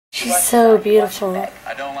She's so beautiful.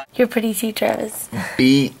 You're pretty too, Travis.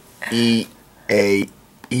 B-E-A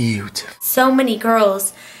beautiful. So many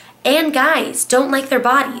girls and guys don't like their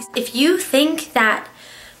bodies. If you think that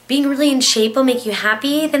being really in shape will make you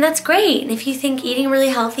happy, then that's great. And if you think eating really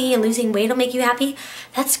healthy and losing weight will make you happy,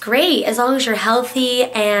 that's great. As long as you're healthy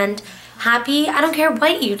and happy, I don't care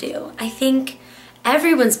what you do. I think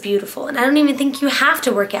everyone's beautiful, and I don't even think you have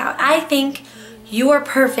to work out. I think you are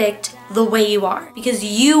perfect the way you are, because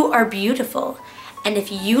you are beautiful. And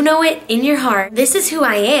if you know it in your heart, this is who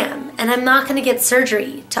I am, and I'm not gonna get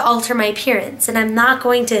surgery to alter my appearance, and I'm not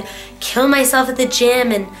going to kill myself at the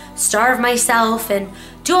gym and starve myself and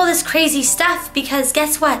do all this crazy stuff, because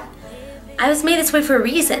guess what? I was made this way for a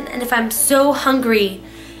reason, and if I'm so hungry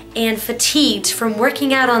and fatigued from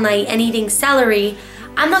working out all night and eating celery,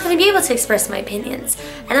 I'm not gonna be able to express my opinions,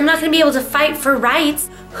 and I'm not gonna be able to fight for rights.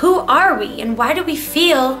 Who are we, and why do we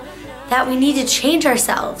feel that we need to change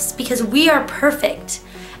ourselves? Because we are perfect.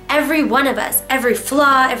 Every one of us, every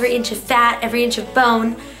flaw, every inch of fat, every inch of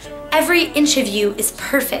bone, every inch of you is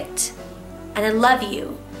perfect. And I love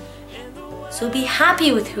you. So be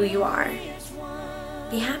happy with who you are.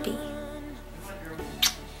 Be happy.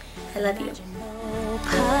 I love you.